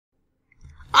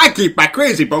I keep my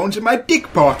crazy bones in my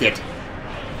dick pocket.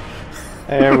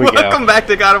 There we go. Welcome back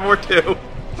to God of War 2.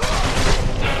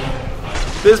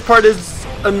 This part is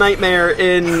a nightmare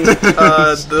in the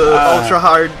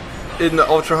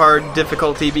ultra hard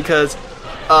difficulty because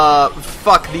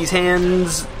fuck, these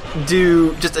hands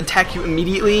do just attack you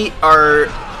immediately, are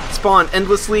spawn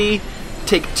endlessly,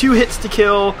 take 2 hits to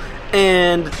kill,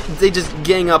 and they just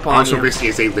gang up on you. Also, this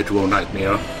is a literal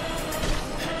nightmare.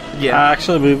 Yeah. I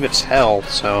actually believe it's hell,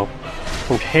 so...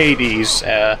 Oh, Hades,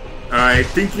 I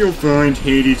think you'll find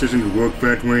Hades doesn't work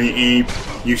that way, Abe.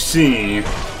 You see...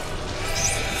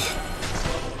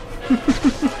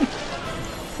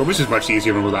 Well, this is much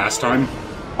easier than the last time.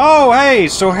 Oh, hey,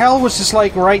 so hell was just,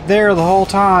 like, right there the whole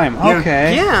time. Yeah.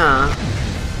 Okay. Yeah.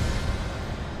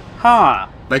 Huh.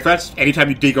 Like, that's... Anytime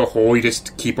you dig a hole, you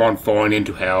just keep on falling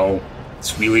into hell.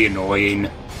 It's really annoying.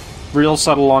 Real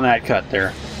subtle on that cut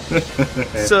there.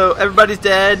 So, everybody's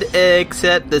dead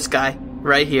except this guy,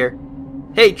 right here.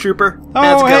 Hey, trooper. Oh,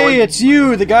 How's it going? hey, it's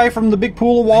you, the guy from the big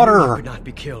pool of water. I could not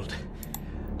be killed.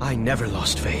 I never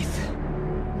lost faith.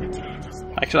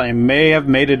 Actually, I may have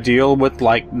made a deal with,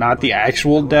 like, not the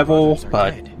actual devil,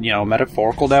 but, you know,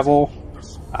 metaphorical devil.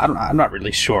 I'm not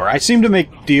really sure. I seem to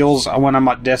make deals when I'm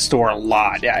at death's door a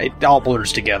lot. Yeah, it all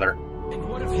blurs together. And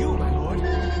what of you, my lord?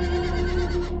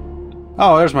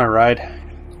 Oh, there's my ride.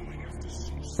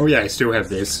 Oh yeah, I still have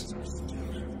this.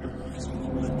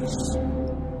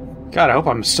 God, I hope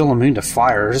I'm still immune to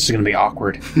fire. This is gonna be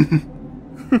awkward.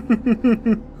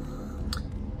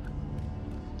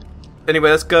 Anyway,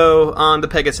 let's go on to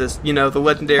Pegasus. You know, the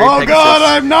legendary Oh Pegasus. God,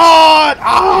 I'm not!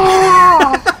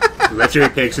 Ah!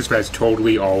 Legendary Pegasus that's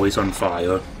totally always on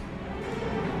fire.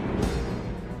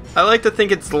 I like to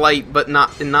think it's light, but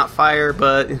not fire,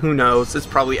 but who knows? It's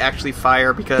probably actually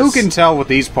fire because... Who can tell with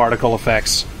these particle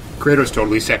effects? Kratos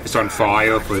totally set this on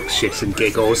fire for shits and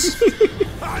giggles.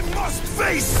 I must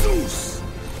face Zeus,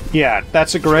 Yeah,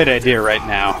 that's a great idea right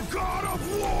now. God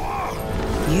of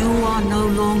war. You are no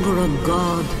longer a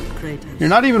god, Kratos. You're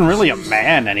not even really a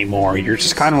man anymore. You're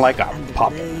just kind of like a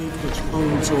puppet. Blade which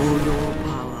holds all your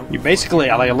power. You're basically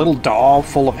like a little doll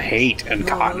full of hate and Your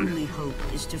cotton. only hope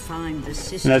is to find the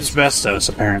sisters And asbestos,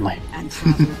 apparently. and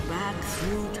travel back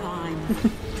through time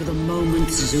to the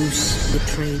moment Zeus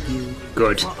betrayed you.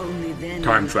 Good. For only then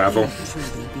Time will travel. he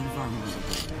truly be vulnerable.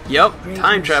 Yep,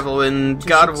 time travel in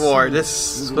God of War.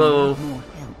 This will... More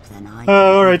help than I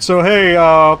Alright, so hey,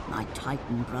 My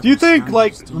Titan do you brother think,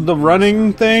 like, stands the deep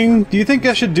running thing, do you think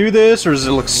I should do this, or does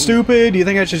it look stupid? Do you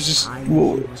think I should just...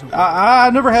 Well,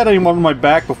 I've never had anyone on my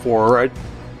back before.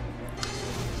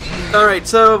 Alright,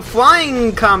 so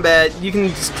flying combat, you can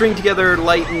string together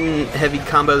light and heavy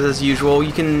combos as usual.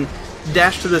 You can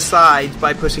dash to the sides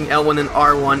by pushing L1 and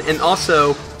R1, and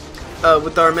also,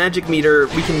 with our magic meter,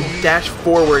 we can dash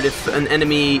forward if an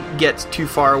enemy gets too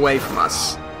far away from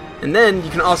us. And then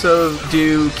you can also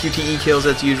do QTE kills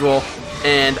as usual,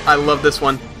 and I love this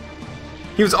one.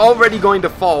 He was already going to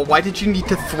fall, why did you need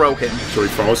to throw him? So he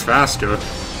falls faster.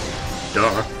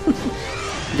 Duh.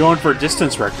 Going for a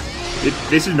distance record.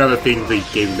 This is another thing the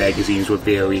game magazines were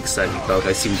very excited about,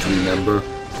 I seem to remember.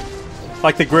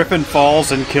 Like the griffin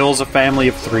falls and kills a family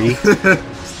of 3.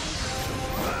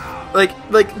 Like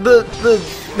the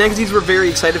magazines were very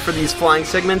excited for these flying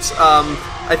segments.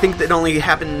 I think that only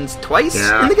happens twice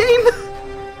in the game.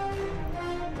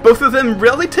 Both of them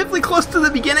relatively close to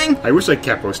the beginning. I wish I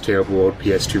kept those terrible old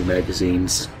PS2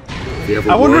 magazines.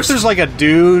 I wonder if there's like a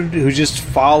dude who just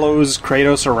follows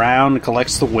Kratos around and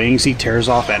collects the wings he tears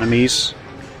off enemies.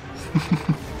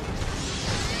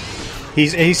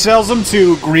 He sells them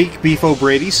to Greek Beef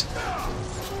O'Brady's.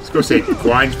 Let's go say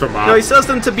grinds from up. No, he sells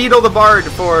them to Beetle the Bard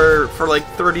for like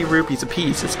 30 rupees a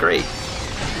piece. It's great.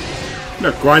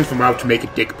 No, grinds from out to make a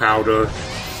dick powder.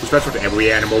 Because that's what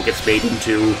every animal gets made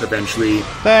into eventually.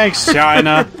 Thanks,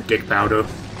 China. Dick powder.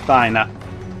 China.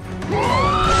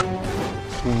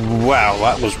 Wow,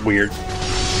 that was weird.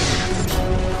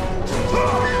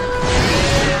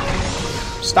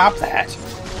 Stop that.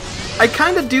 I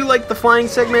kind of do like the flying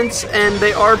segments, and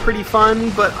they are pretty fun,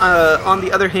 but on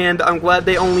the other hand, I'm glad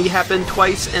they only happen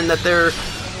twice and that they're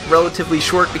relatively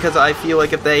short, because I feel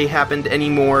like if they happened any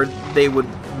more, they would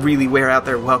really wear out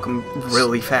their welcome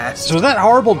really fast. So that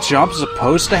horrible jump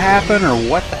supposed to happen, or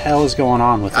what the hell is going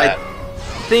on with that? I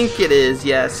think it is,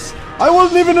 yes. I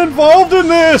wasn't even involved in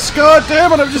this! God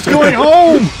damn it, I'm just going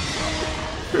home!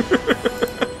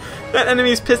 That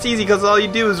enemy's pissed easy because all you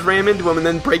do is ram into him and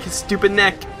then break his stupid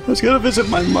neck. I was gonna visit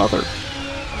my mother.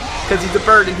 Because he's a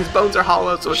bird and his bones are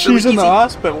hollow, so it's She's really in the easy.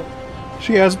 hospital.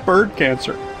 She has bird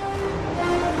cancer.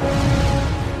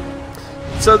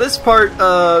 So this part,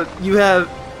 you have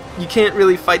you can't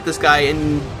really fight this guy,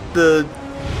 and the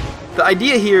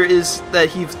idea here is that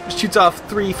he shoots off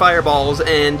 3 fireballs,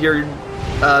 and you're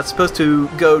supposed to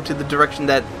go to the direction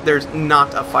that there's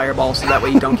not a fireball, so that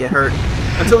way you don't get hurt.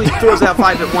 Until he throws out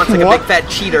 5 at once like a big fat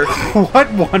cheater.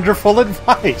 What wonderful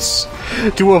advice!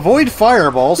 To avoid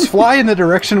fireballs, fly in the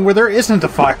direction where there isn't a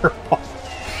fireball.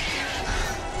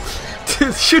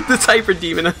 Shoot this hyper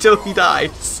demon until he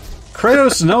dies.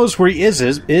 Kratos knows where he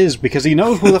is because he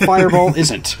knows where the fireball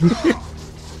isn't.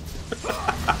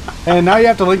 And now you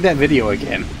have to link that video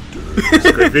again. It's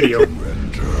a great video.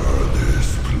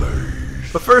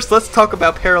 But first, let's talk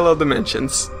about parallel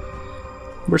dimensions.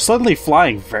 We're suddenly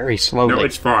flying very slowly. No,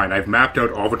 it's fine. I've mapped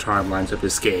out all the timelines of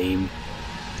this game.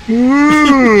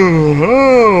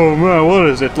 Oh man, what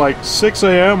is it? Like 6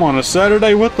 a.m. on a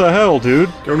Saturday? What the hell, dude?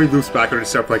 It only loops back on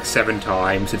itself like 7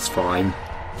 times. It's fine.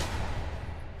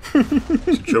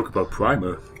 It's a joke about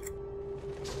Primer.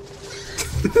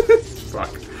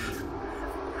 Fuck.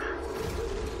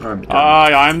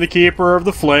 I'm the keeper of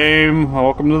the flame.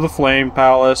 Welcome to the Flame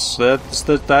Palace. That's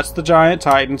the giant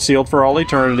titan sealed for all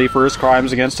eternity for his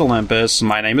crimes against Olympus.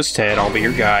 My name is Ted. I'll be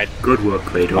your guide. Good work,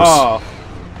 Kratos. Oh,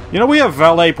 you know we have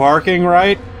valet parking,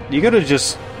 right? You gotta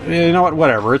just, you know what?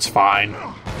 Whatever. It's fine.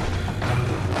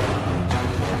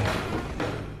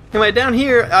 Anyway, down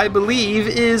here, I believe,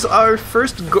 is our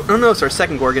first... it's our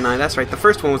second Gorgonite. That's right. The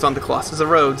first one was on the Colossus of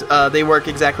Rhodes. They work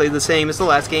exactly the same as the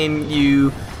last game.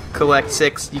 You collect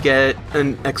 6, you get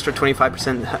an extra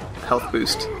 25% health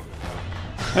boost.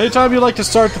 Anytime you'd like to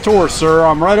start the tour, sir,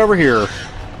 I'm right over here.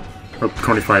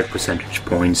 25 percentage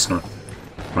points, not...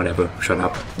 Whatever, shut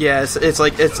up. Yeah, it's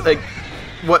like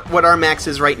what our max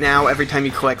is right now. Every time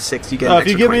you collect 6, you get an if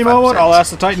you extra give me a 25%. moment, I'll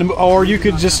ask the Titan to... Or you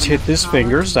could just hit his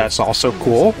fingers. That's also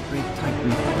cool.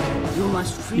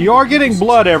 You are getting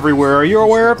blood everywhere. Are you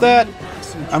aware of that?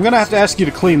 I'm gonna have to ask you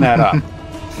to clean that up.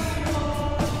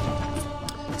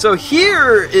 So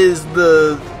here is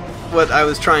what I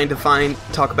was trying to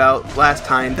talk about last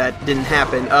time that didn't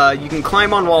happen. You can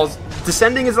climb on walls.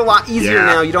 Descending is a lot easier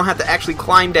now. You don't have to actually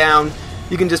climb down.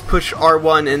 You can just push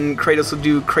R1 and Kratos will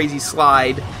do crazy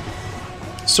slide.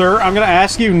 Sir, I'm going to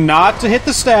ask you not to hit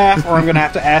the staff, or I'm going to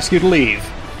have to ask you to leave.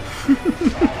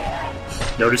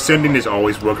 No, descending has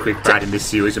always worked really bad in this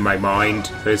series in my mind.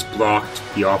 It has blocked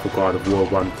the awful god of War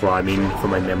 1 climbing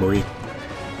from my memory.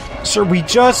 Sir, we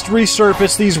just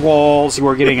resurfaced these walls.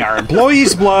 We're getting our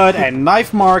employees' blood and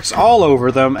knife marks all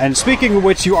over them. And speaking of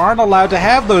which, you aren't allowed to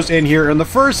have those in here in the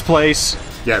first place.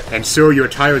 Yeah, and so your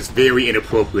attire is very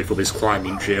inappropriate for this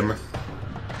climbing gym.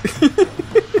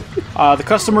 The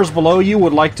customers below you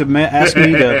would like to ask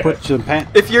me to put some pants.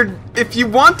 If you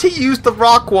want to use the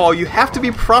rock wall, you have to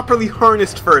be properly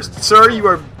harnessed first. Sir, you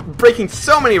are breaking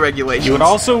so many regulations. You would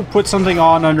also put something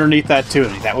on underneath that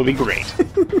tunic. That would be great.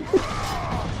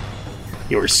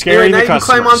 You were scaring the customers. Now you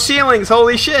can climb on ceilings.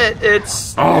 Holy shit!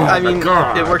 It's...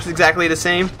 God. It works exactly the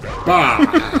same.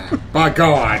 By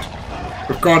God.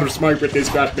 The god of smite with this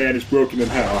Batman is broken in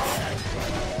half.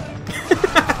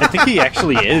 I think he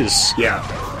actually is. Yeah.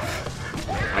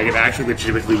 I can actually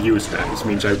legitimately use that. This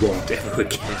means I won't ever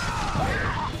again.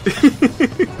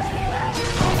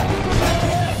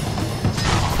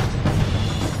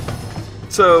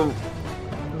 So,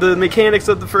 the mechanics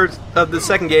of the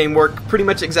second game work pretty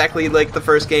much exactly like the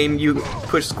first game. You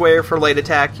push square for light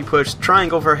attack, you push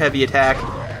triangle for heavy attack,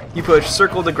 you push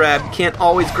circle to grab. You can't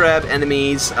always grab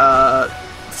enemies.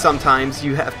 Sometimes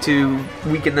you have to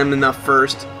weaken them enough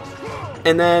first.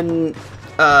 And then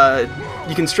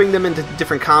you can string them into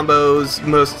different combos.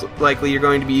 Most likely you're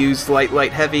going to be used light,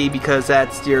 light, heavy because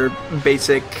that's your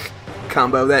basic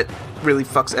combo that really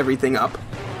fucks everything up.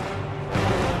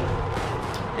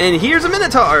 And here's a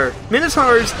Minotaur!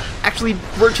 Minotaurs actually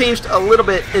were changed a little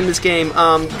bit in this game,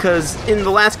 because in the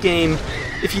last game,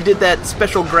 if you did that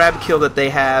special grab kill that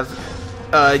they have,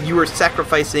 you were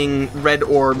sacrificing red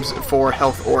orbs for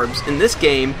health orbs. In this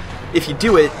game, if you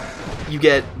do it, you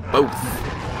get both.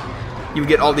 You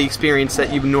get all the experience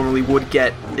that you normally would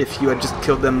get if you had just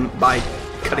killed them by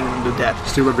cutting them to death.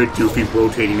 Still a bit goofy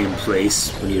rotating in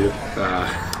place when you,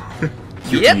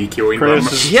 Yep. killing them.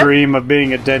 Kratos' dream of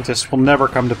being a dentist will never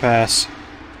come to pass.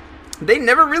 They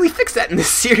never really fixed that in this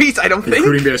series, I don't think.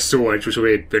 Including their swords, which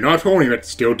they're not holding it,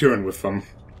 still turn with them.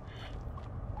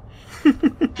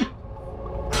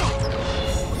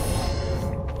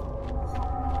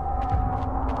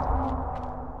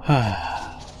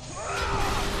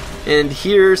 And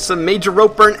here's some major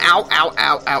rope burn. Ow, ow,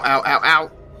 ow, ow, ow, ow,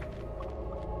 ow.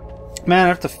 Man,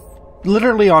 if the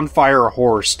literally on fire a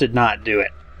horse did not do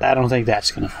it, I don't think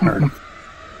that's going to hurt.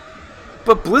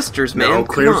 But blisters, man. No,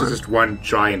 come Kratos on. is just one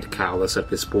giant callus at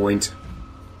this point.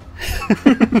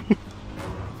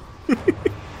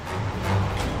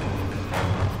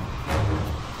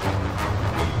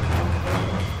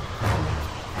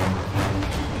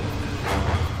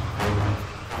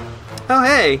 Oh,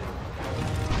 hey!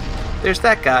 There's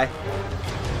that guy.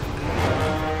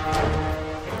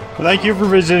 Thank you for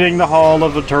visiting the Hall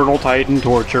of Eternal Titan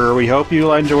Torture. We hope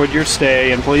you enjoyed your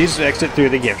stay, and please exit through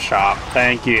the gift shop.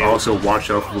 Thank you. Also,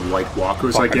 watch out for the White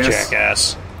Walkers, I Fucking guess.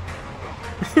 jackass.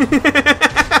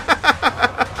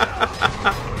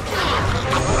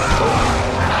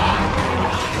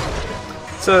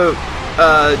 So,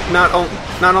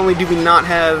 not only do we not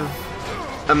have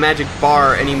a magic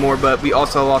bar anymore, but we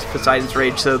also lost Poseidon's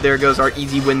Rage, so there goes our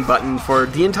easy win button for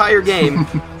the entire game.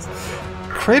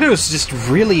 Kratos just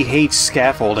really hates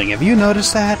scaffolding. Have you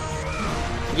noticed that?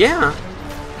 Yeah.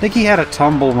 I think he had a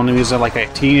tumble when he was like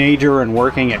a teenager and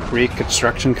working at Greek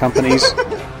construction companies.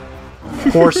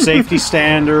 Poor safety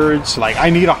standards. Like, I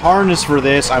need a harness for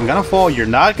this. I'm gonna fall. You're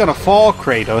not gonna fall,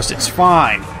 Kratos. It's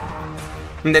fine.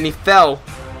 And then he fell.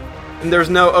 And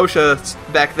there's no OSHA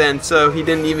back then, so he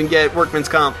didn't even get workman's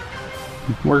comp.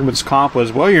 Workman's comp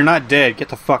was, well, you're not dead. Get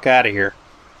the fuck out of here.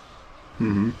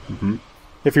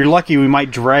 If you're lucky, we might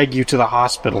drag you to the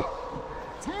hospital.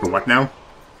 For what now?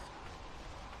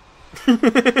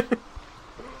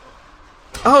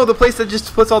 Oh, the place that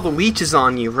just puts all the leeches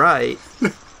on you, right?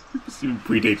 This even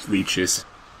predates leeches.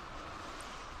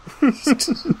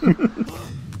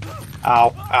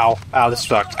 Ow, ow, ow, this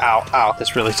sucks. Ow, ow,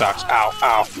 this really sucks. Ow,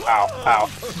 ow, ow, ow.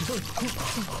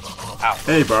 Ow.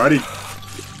 Hey, buddy.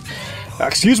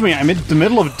 Excuse me, I'm in the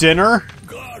middle of dinner.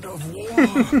 God of war.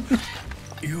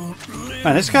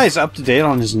 Man, this guy's up to date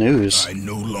on his news. I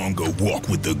no longer walk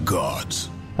with the gods.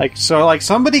 Like,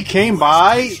 somebody came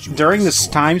by during this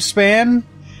time span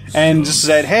and just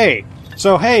said, hey,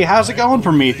 how's it going,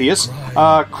 Prometheus?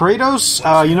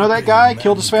 Kratos, you know that guy,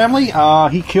 killed his family?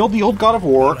 He killed the old god of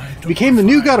war, became the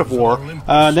new god of war,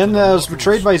 then was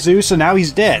betrayed by Zeus, and now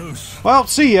he's dead. Well,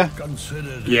 see ya.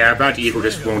 Yeah, that eagle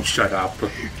just won't shut up.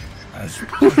 He's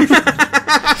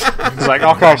like,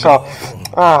 okay, so,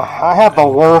 I had the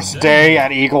worst day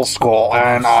at Eagle School,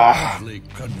 and,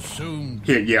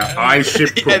 Yeah, I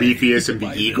shipped Prometheus and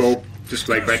the eagle, just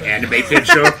like that anime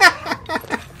picture.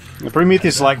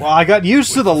 Prometheus is like, well, I got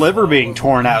used to the liver being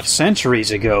torn out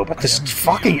centuries ago, but this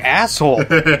fucking asshole.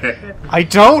 I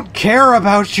don't care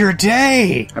about your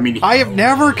day. I have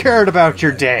never cared about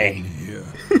your day.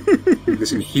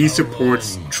 Listen, he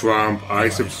supports Trump, I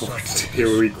support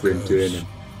Hillary Clinton.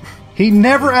 He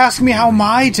never asked me how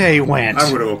my day went.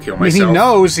 I'm gonna go kill myself. He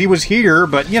knows he was here,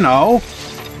 but, you know.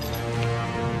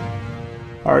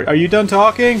 Are you done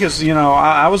talking? Because, you know,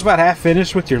 I was about half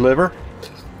finished with your liver.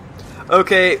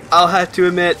 Okay, I'll have to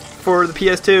admit, for the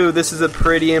PS2, this is a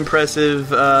pretty impressive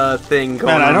thing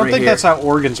going on. Man, I don't right think here. that's how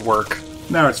organs work.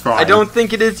 No, it's fine. I don't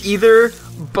think it is either,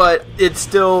 but it's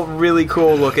still really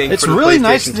cool looking. It's for the really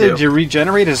nice PlayStation that 2. you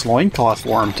regenerate his loincloth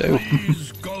for him, too.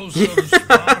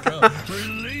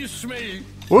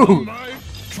 Woo!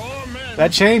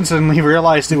 That chain suddenly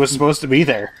realized it was supposed to be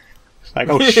there. It's like,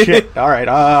 oh shit, alright,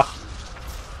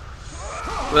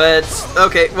 Let's...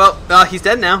 Okay, well, he's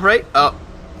dead now, right?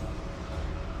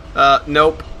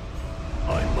 Nope.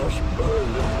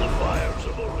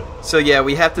 So yeah,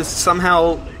 we have to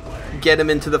somehow get him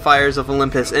into the fires of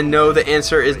Olympus, and no, the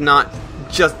answer is not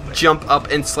just jump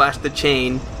up and slash the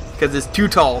chain, because it's too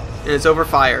tall, and it's over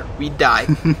fire. We die.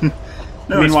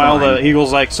 No, meanwhile, the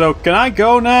eagle's like, so can I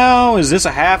go now? Is this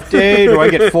a half day? Do I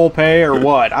get full pay or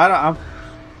what? I'm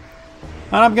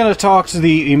gonna talk to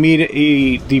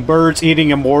the Birds Eating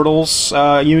Immortals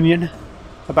union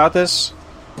about this.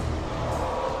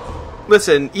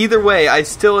 Listen, either way, I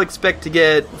still expect to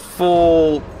get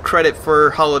full credit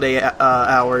for holiday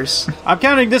hours. I'm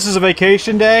counting this as a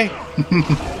vacation day.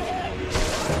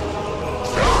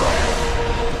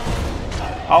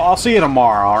 I'll see you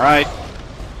tomorrow, alright?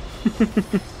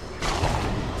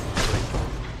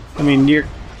 I mean,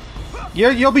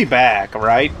 you'll be back,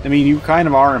 right? I mean, you kind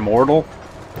of are immortal.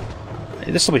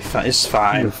 This will be fine. It's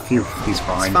fine. He's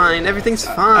fine. It's fine. Everything's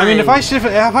fine. I mean, if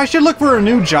I should look for a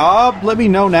new job, let me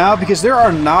know now, because there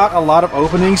are not a lot of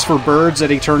openings for birds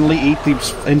that eternally eat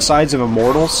the insides of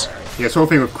immortals. Yeah, this whole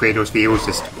thing with Kratos, the eagle's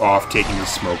just off taking a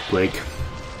smoke break.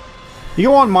 You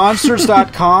go on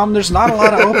monsters.com, there's not a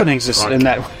lot of openings in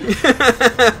that.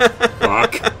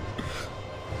 Fuck.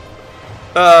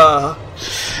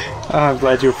 I'm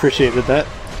glad you appreciated that.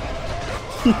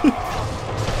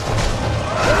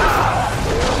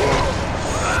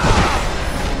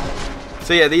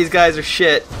 So yeah, these guys are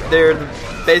shit. They're the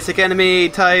basic enemy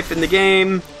type in the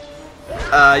game.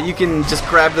 You can just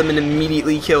grab them and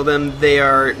immediately kill them. They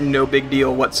are no big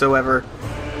deal whatsoever.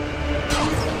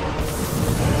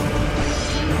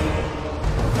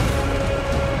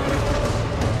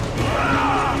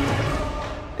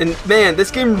 And man,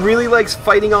 this game really likes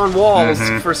fighting on walls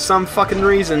for some fucking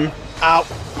reason. Ow.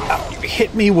 Ow. You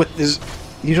hit me with this...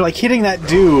 You're like hitting that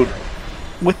dude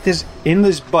with this in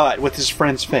his butt with his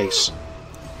friend's face.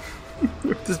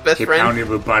 His best Get friend. pounded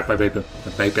with butt by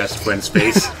my best friend's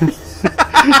face.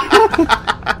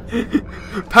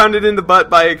 Pounded in the butt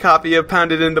by a copy of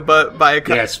Pounded in the Butt by a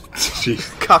Yes.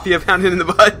 Jeez. copy of Pounded in the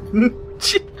Butt.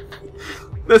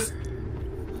 That's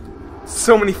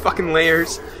so many fucking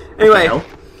layers. Anyway, Hell?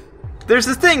 there's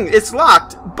this thing. It's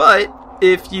locked, but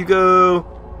if you go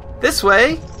this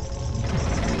way,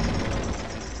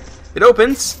 it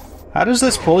opens. How does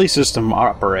this pulley system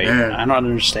operate? Yeah. I don't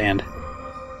understand.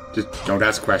 Just don't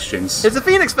ask questions. It's a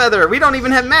phoenix feather. We don't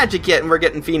even have magic yet, and we're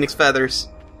getting phoenix feathers.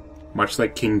 Much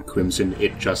like King Crimson,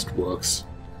 it just works.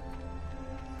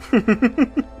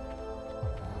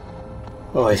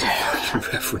 Oh,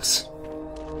 Reference.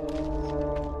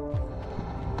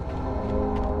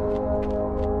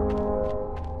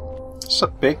 it's a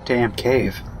big damn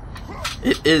cave.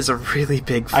 It is a really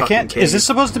big fucking I can't. cave. Is this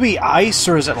supposed to be ice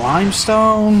or is it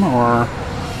limestone or?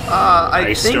 I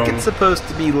Ice think stone. it's supposed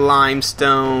to be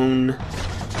limestone.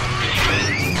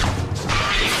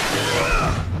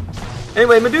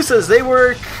 Anyway, Medusas, they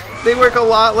work a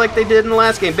lot like they did in the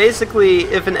last game. Basically,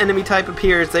 if an enemy type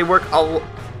appears, they work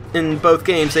in both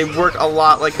games. They work a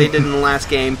lot like they did in the last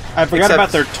game. I forgot except- about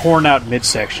their torn out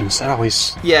midsections. That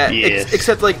always. Yeah,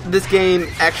 except like this game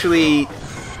actually,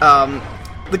 I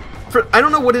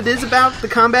don't know what it is about the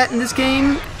combat in this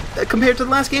game compared to the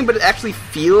last game, but it actually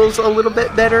feels a little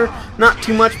bit better. Not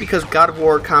too much because God of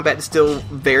War combat is still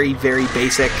very, very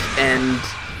basic and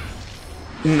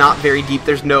not very deep.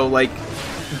 There's no like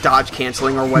dodge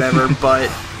canceling or whatever, but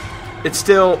it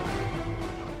still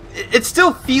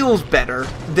feels better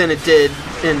than it did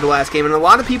in the last game. And a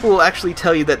lot of people will actually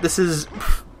tell you that this is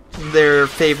their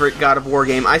favorite God of War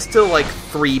game. I still like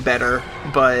 3 better,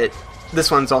 but this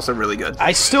one's also really good.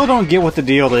 I still don't get what the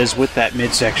deal is with that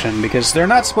midsection because they're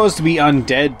not supposed to be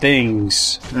undead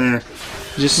things.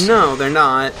 Just No, they're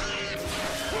not.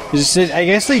 I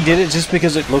guess they did it just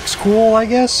because it looks cool. I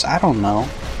guess I don't know.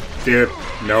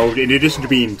 No, in addition to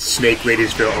being snake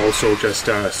raiders, they're also just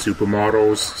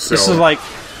supermodels. So This is like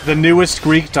the newest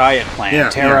Greek diet plan. Yeah,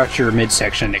 Tear yeah. out your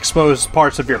midsection, expose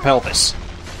parts of your pelvis.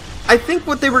 I think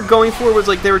what they were going for was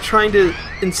like they were trying to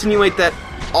insinuate that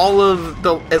all of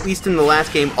the, at least in the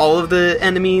last game, all of the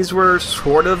enemies were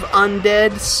sort of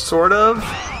undead, sort of,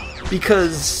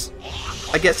 because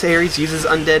I guess Ares uses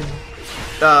undead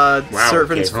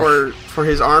servants okay. for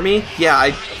his army. Yeah,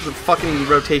 the fucking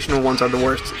rotational ones are the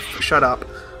worst. Shut up.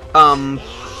 But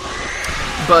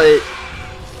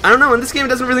I don't know. In this game, it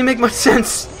doesn't really make much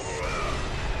sense.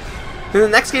 In the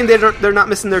next game, they're not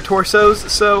missing their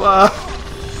torsos, so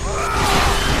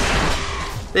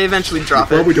they eventually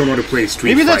drop Well, it. we don't want to play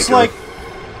Street Maybe that's Fighter.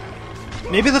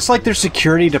 maybe that's like their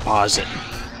security deposit.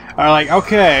 Are like,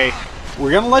 okay,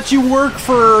 we're gonna let you work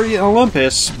for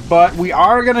Olympus, but we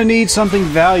are gonna need something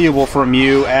valuable from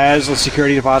you as a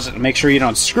security deposit to make sure you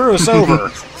don't screw us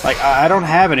over. Like, I don't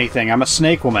have anything. I'm a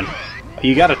snake woman.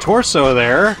 You got a torso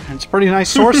there. It's a pretty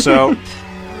nice torso.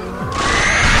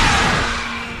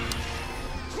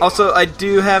 Also, I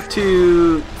do have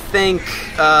to thank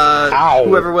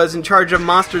whoever was in charge of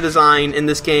monster design in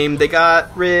this game. They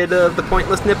got rid of the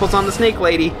pointless nipples on the snake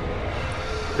lady.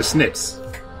 The Snips.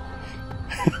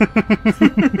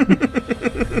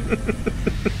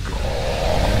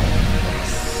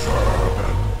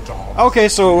 Okay,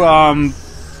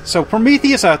 so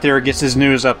Prometheus out there gets his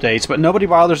news updates, but nobody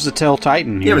bothers to tell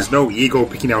Titan. Yeah, Here. there's no ego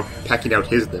packing out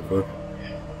his liver.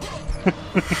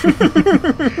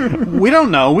 We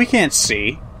don't know. We can't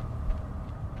see.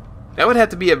 That would have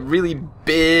to be a really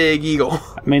big eagle.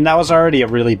 I mean, that was already a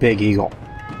really big eagle.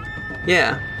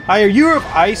 Yeah. Hi, are you of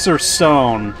ice or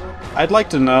stone? I'd like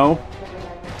to know.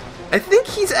 I think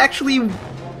he's actually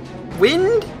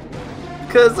wind?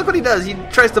 Because look what he does. He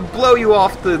tries to blow you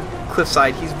off the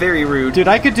cliffside. He's very rude. Dude,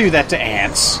 I could do that to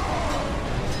ants.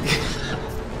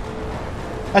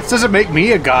 That doesn't make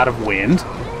me a god of wind.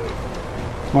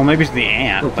 Well, maybe to the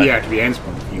ant. Oh, but yeah, to the end's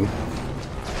point of view.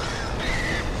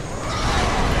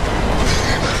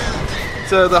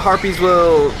 So the harpies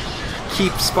will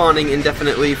keep spawning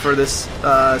indefinitely for this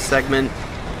segment.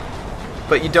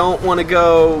 But you don't want to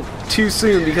go too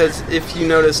soon, because if you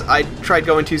notice, I tried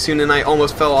going too soon and I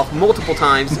almost fell off multiple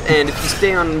times, and if you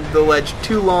stay on the ledge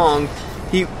too long,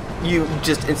 you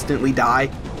just instantly die.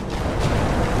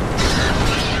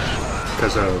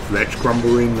 because of ledge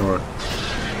crumbling, or?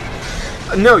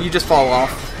 No, you just fall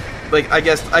off. Like, I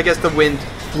guess the wind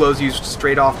blows you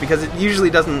straight off, because it usually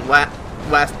doesn't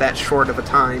last that short of a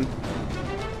time.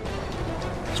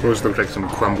 I suppose it looks like some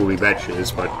crumbly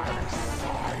ledges, but...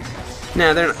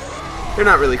 Nah, they're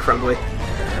not really crumbly.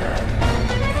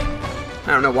 I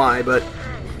don't know why, but...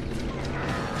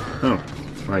 Oh,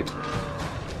 right.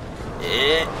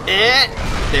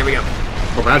 There we go.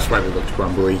 Well, that's why they looked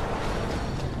crumbly.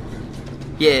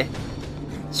 Yeah.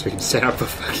 So we can set up the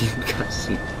fucking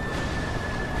cutscene.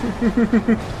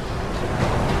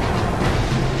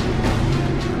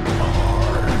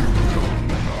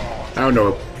 I don't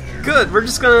know. Good, we're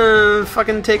just gonna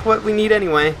fucking take what we need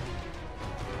anyway.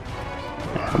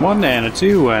 A 1 and a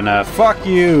 2 and a fuck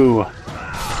you.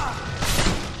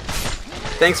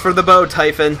 Thanks for the bow,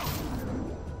 Typhon.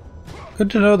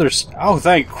 Good to know there's... Oh,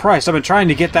 thank Christ, I've been trying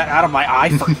to get that out of my eye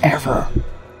forever.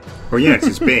 Oh yeah, it's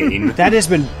his bane. That has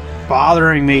been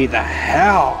bothering me the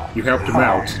hell. You helped him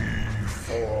out.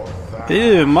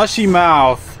 Ew, mushy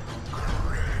mouth.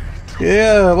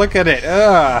 Yeah, look at it.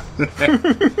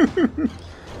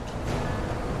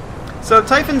 So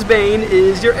Typhon's Bane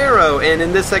is your arrow, and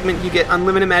in this segment you get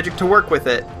unlimited magic to work with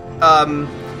it.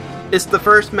 It's the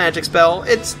first magic spell.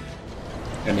 It's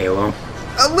And Halo.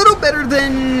 a little better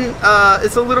than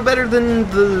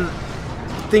the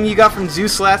thing you got from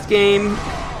Zeus last game,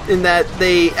 in that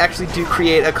they actually do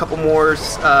create a couple more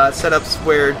setups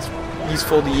where it's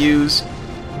useful to use,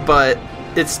 but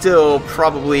it's still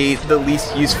probably the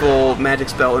least useful magic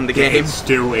spell in the game. It's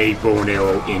still a bow and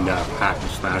arrow in a hack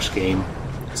and slash game,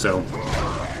 so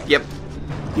Yep.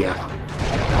 yeah.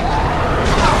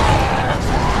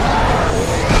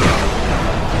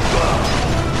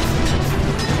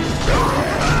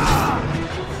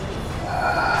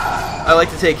 I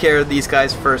like to take care of these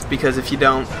guys first, because if you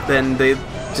don't, then they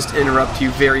just interrupt you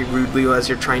very rudely as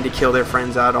you're trying to kill their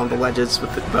friends out on the ledges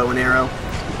with the bow and arrow.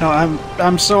 No,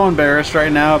 I'm so embarrassed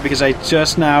right now because I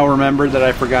just now remembered that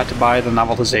I forgot to buy the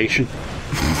novelization.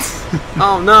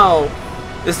 Oh no!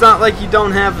 It's not like you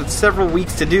don't have several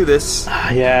weeks to do this.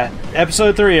 Yeah,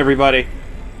 episode 3, everybody.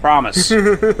 Promise.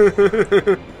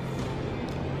 Anyway,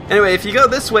 if you go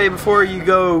this way before you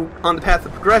go on the path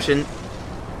of progression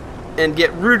and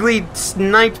get rudely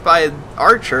sniped by an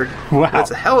archer, Wow.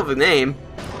 that's a hell of a name.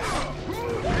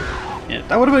 Yeah,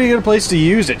 that would have been a good place to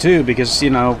use it too, because, you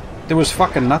know, there was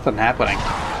fucking nothing happening.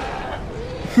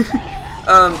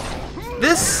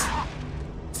 This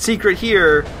secret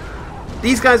here,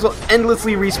 these guys will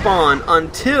endlessly respawn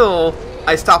until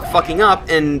I stop fucking up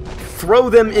and throw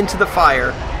them into the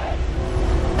fire.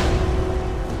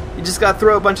 You just gotta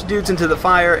throw a bunch of dudes into the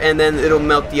fire, and then it'll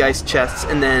melt the ice chests,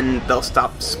 and then they'll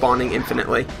stop spawning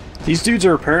infinitely. These dudes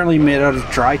are apparently made out of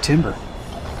dry timber.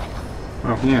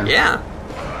 Oh yeah. Yeah.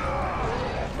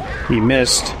 He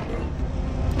missed.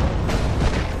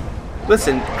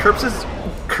 Listen, corpses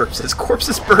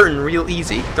burn real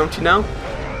easy, don't you know?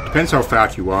 Depends how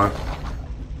fat you are.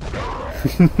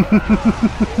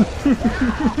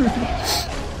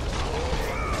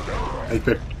 I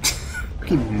bet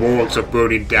morgues are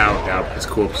burning down now because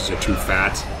corpses are too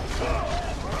fat.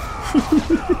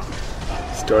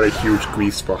 Start a huge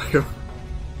grease fire.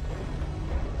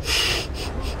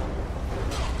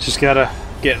 Just gotta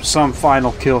get some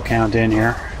final kill count in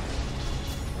here.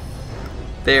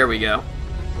 There we go.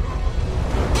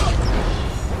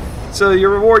 So your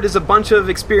reward is a bunch of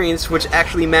experience, which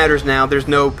actually matters now. There's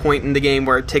no point in the game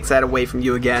where it takes that away from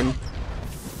you again.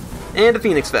 And a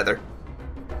phoenix feather.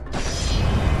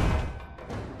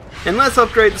 And let's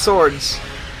upgrade the swords.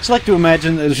 Just like to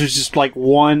imagine that there's just like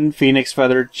one phoenix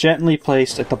feather gently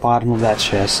placed at the bottom of that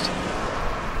chest.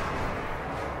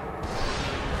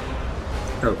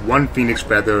 One phoenix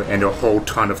feather and a whole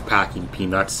ton of packing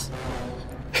peanuts.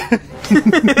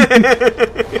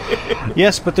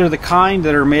 Yes, but they're the kind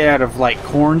that are made out of like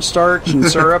cornstarch and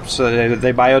syrup, so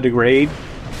they biodegrade.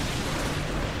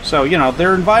 So, you know,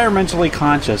 they're environmentally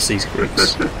conscious, these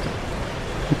Greeks.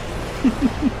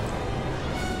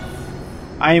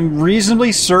 I am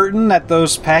reasonably certain that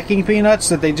those packing peanuts,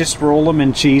 that they just roll them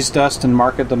in cheese dust and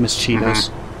market them as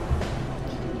Cheetos.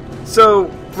 So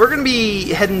we're going to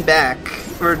be heading back.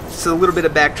 It's a little bit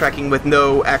of backtracking with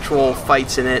no actual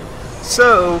fights in it.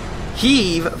 So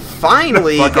Heave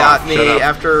finally got me,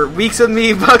 after weeks of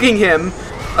me bugging him,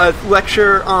 a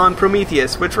lecture on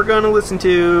Prometheus, which we're going to listen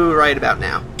to right about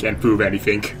now. Can't prove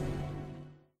anything.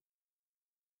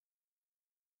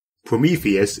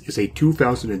 Prometheus is a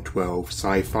 2012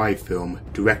 sci-fi film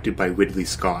directed by Ridley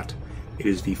Scott. It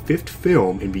is the 5th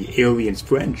film in the Aliens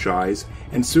franchise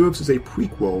and serves as a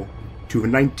prequel to the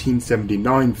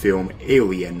 1979 film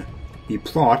Alien, The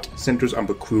plot centers on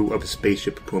the crew of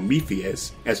spaceship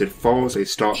Prometheus as it follows a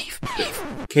star...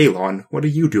 Kalon, what are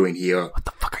you doing here? What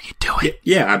the fuck are you doing?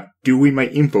 Yeah, I'm doing my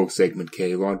info segment,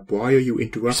 Kalon. Why are you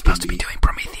interrupting me? You're supposed to be doing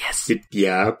Prometheus.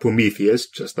 Yeah, Prometheus,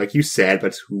 just like you said,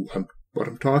 that's what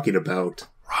I'm talking about.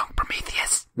 Wrong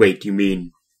Prometheus. Wait, you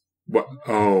mean... What?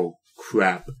 Oh,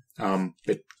 crap.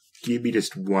 But give me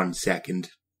just 1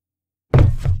 second.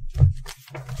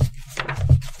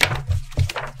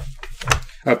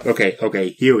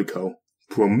 Okay, here we go.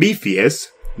 Prometheus,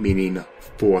 meaning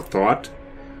forethought,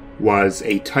 was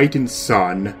a Titan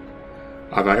son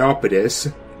of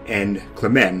Iapetus and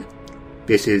Clement.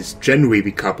 This is generally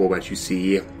the couple that you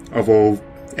see, although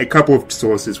a couple of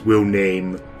sources will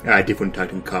name different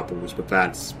Titan couples, but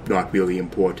that's not really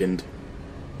important.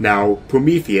 Now,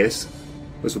 Prometheus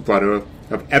was the brother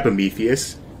of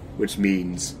Epimetheus, which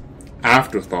means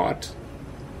afterthought,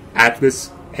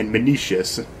 Atlas, and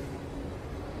Menetius.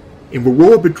 In the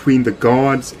war between the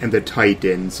gods and the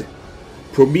Titans,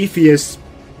 Prometheus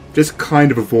just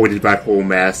kind of avoided that whole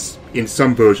mess. In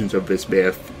some versions of this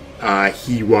myth,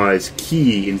 he was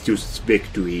key in Zeus'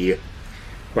 victory,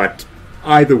 but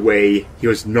either way, he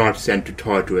was not sent to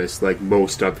Tartarus like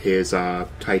most of his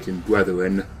Titan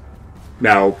brethren.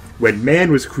 Now, when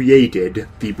man was created,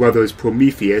 the brothers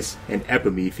Prometheus and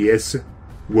Epimetheus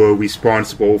were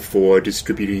responsible for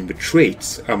distributing the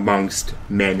traits amongst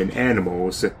men and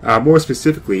animals. More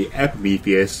specifically,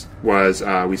 Epimetheus was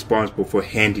responsible for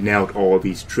handing out all of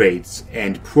these traits,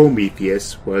 and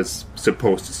Prometheus was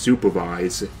supposed to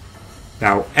supervise.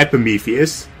 Now,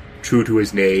 Epimetheus, true to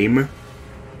his name,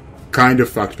 kind of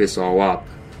fucked this all up.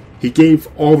 He gave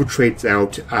all the traits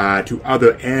out to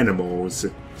other animals,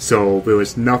 so there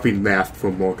was nothing left for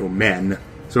mortal men.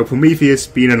 So Prometheus,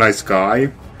 being a nice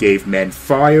guy, gave men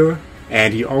fire,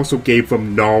 and he also gave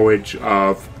them knowledge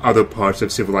of other parts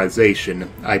of civilization.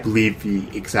 I believe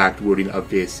the exact wording of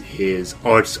this is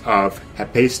arts of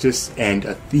Hephaestus and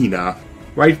Athena.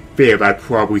 Right there, that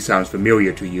probably sounds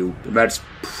familiar to you. That's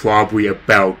probably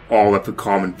about all that the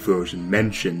common version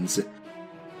mentions.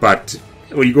 But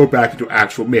when you go back into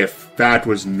actual myth, that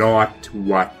was not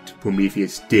what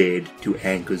Prometheus did to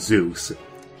anger Zeus.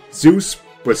 Zeus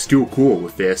was still cool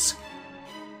with this.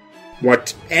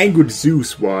 What angered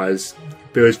Zeus was,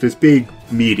 there was this big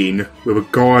meeting where the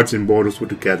gods and mortals were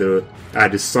together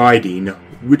deciding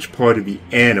which part of the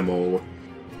animal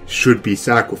should be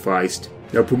sacrificed.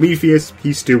 Now Prometheus,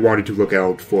 he still wanted to look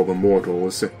out for the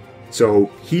mortals,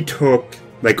 so he took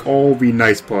like all the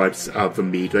nice parts of the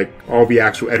meat, like all the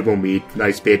actual edible meat,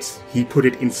 nice bits, he put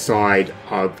it inside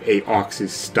of a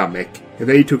ox's stomach, and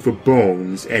then he took the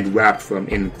bones and wrapped them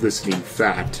in glistening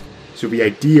fat. So the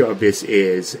idea of this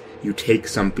is, you take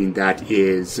something that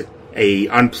is a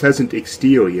unpleasant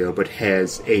exterior but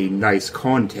has a nice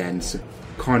contents,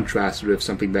 contrasted with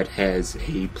something that has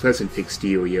a pleasant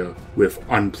exterior with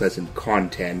unpleasant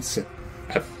contents.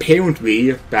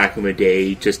 Apparently, back in the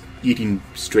day, just eating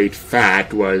straight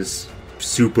fat was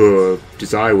super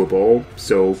desirable,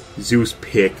 so Zeus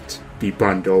picked the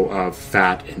bundle of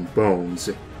fat and bones,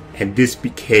 and this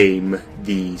became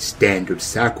the standard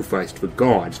sacrifice to the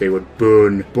gods. They would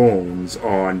burn bones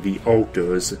on the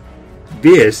altars.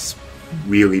 This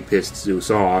really pissed Zeus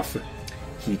off.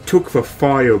 He took the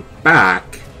fire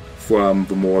back from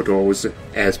the mortals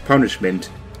as punishment.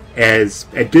 As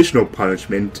additional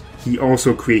punishment, he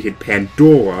also created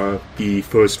Pandora, the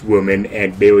first woman,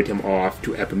 and married him off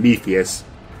to Epimetheus.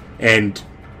 And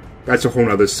that's a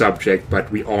whole other subject, but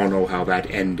we all know how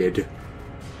that ended.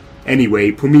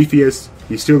 Anyway, Prometheus,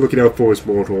 he's still looking out for his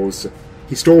mortals.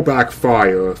 He stole back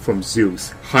fire from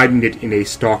Zeus, hiding it in a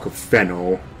stalk of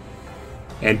fennel.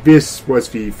 And this was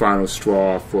the final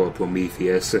straw for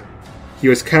Prometheus. He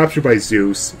was captured by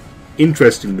Zeus.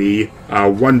 Interestingly,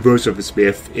 one verse of this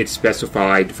myth, it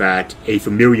specified that a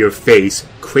familiar face,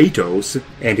 Kratos,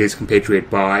 and his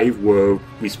compatriot Bai were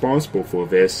responsible for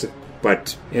this.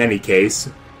 But in any case,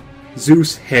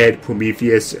 Zeus had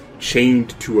Prometheus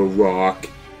chained to a rock,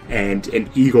 and an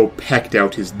eagle pecked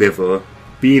out his liver.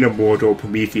 Being immortal,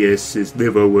 Prometheus'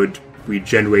 liver would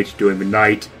regenerate during the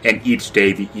night, and each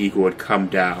day the eagle would come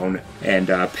down and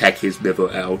peck his liver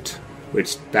out,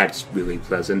 which that's really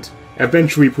pleasant.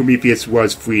 Eventually, Prometheus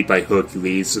was freed by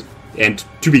Hercules, and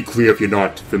to be clear if you're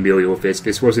not familiar with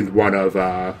this wasn't one of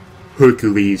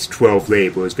Hercules' 12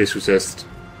 labors. This was just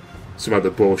some other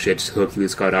bullshit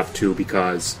Hercules got up to,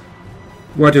 because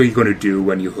what are you going to do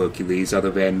when you're Hercules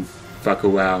other than fuck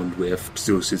around with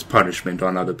Zeus's punishment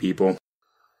on other people?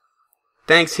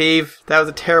 Thanks, Heave. That was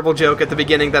a terrible joke at the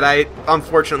beginning that I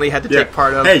unfortunately had to take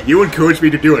part of. Hey, you encouraged me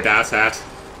to do it, asshat.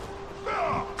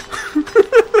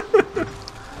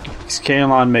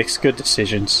 Kalon makes good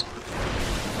decisions.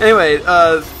 Anyway,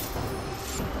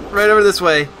 right over this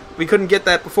way. We couldn't get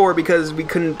that before because we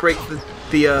couldn't break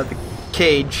the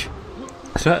cage.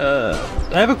 So,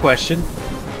 I have a question.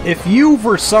 If you,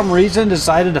 for some reason,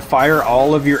 decided to fire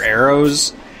all of your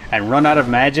arrows and run out of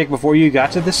magic before you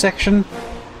got to this section,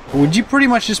 would you pretty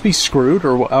much just be screwed?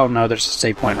 Or oh no, there's a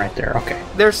save point right there. Okay.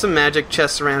 There's some magic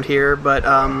chests around here, but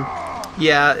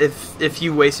yeah, if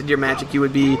you wasted your magic, you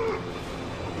would be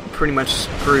pretty much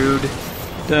screwed.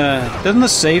 Doesn't the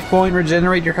save point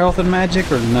regenerate your health and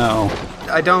magic, or no?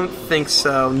 I don't think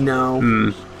so,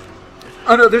 no.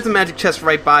 Oh no, there's a magic chest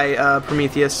right by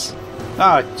Prometheus.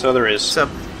 Ah, so there is. So,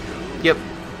 yep.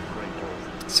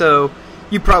 So,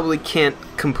 you probably can't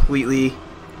completely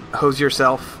hose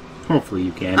yourself. Hopefully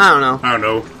you can. I don't know. I don't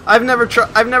know. I've never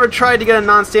tried to get a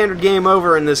non-standard game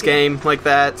over in this game like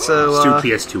that, so...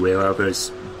 It's 2 PS2 ale,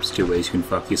 there's two ways you can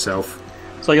fuck yourself.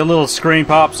 It's like a little screen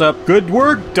pops up. Good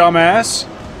work, dumbass!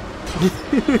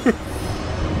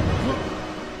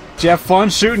 Did you have fun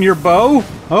shooting your bow?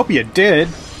 Hope you did.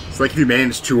 It's like if you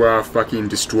managed to fucking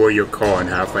destroy your car in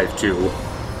Half-Life 2.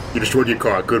 You destroyed your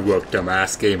car. Good work,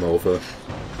 dumbass. Game over.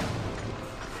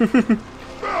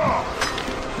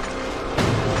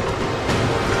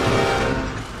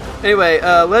 Anyway,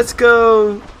 let's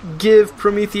go give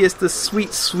Prometheus the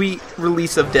sweet, sweet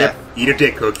release of death. Yep. Eat a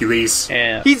dick, Hercules.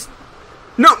 Yeah.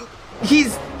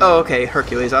 Oh, okay,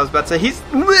 Hercules. I was about to say, he's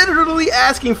literally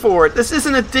asking for it. This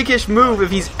isn't a dickish move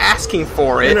if he's asking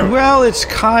for it. Well, it's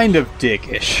kind of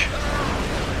dickish.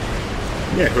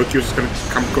 Yeah, Hercules is gonna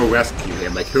come go rescue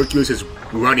him. Like, Hercules is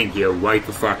running here right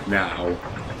the fuck now.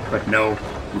 But no,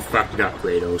 you fucked it up,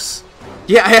 Kratos.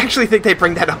 Yeah, I actually think they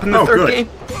bring that up in the third game.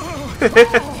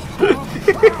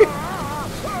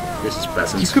 This is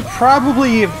presents. You could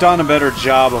probably have done a better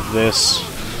job of this.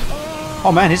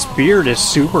 Oh man, his beard is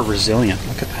super resilient.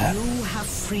 Look at that. You have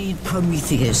freed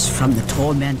Prometheus from the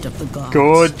torment of the gods.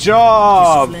 Good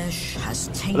job! His flesh has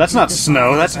tainted That's not the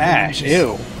snow, powers that's of ash. Olympus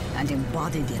Ew. And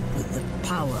embodied it with the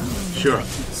power of the Sure.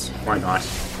 Titans. Why not?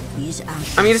 These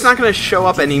ashes I mean, it's not going to show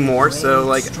up anymore, so,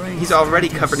 like, he's already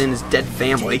covered in his dead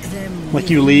family. take them Like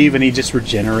you leave and he just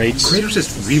regenerates. Kratos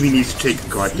just really needs to take a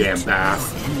goddamn bath.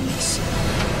 enemies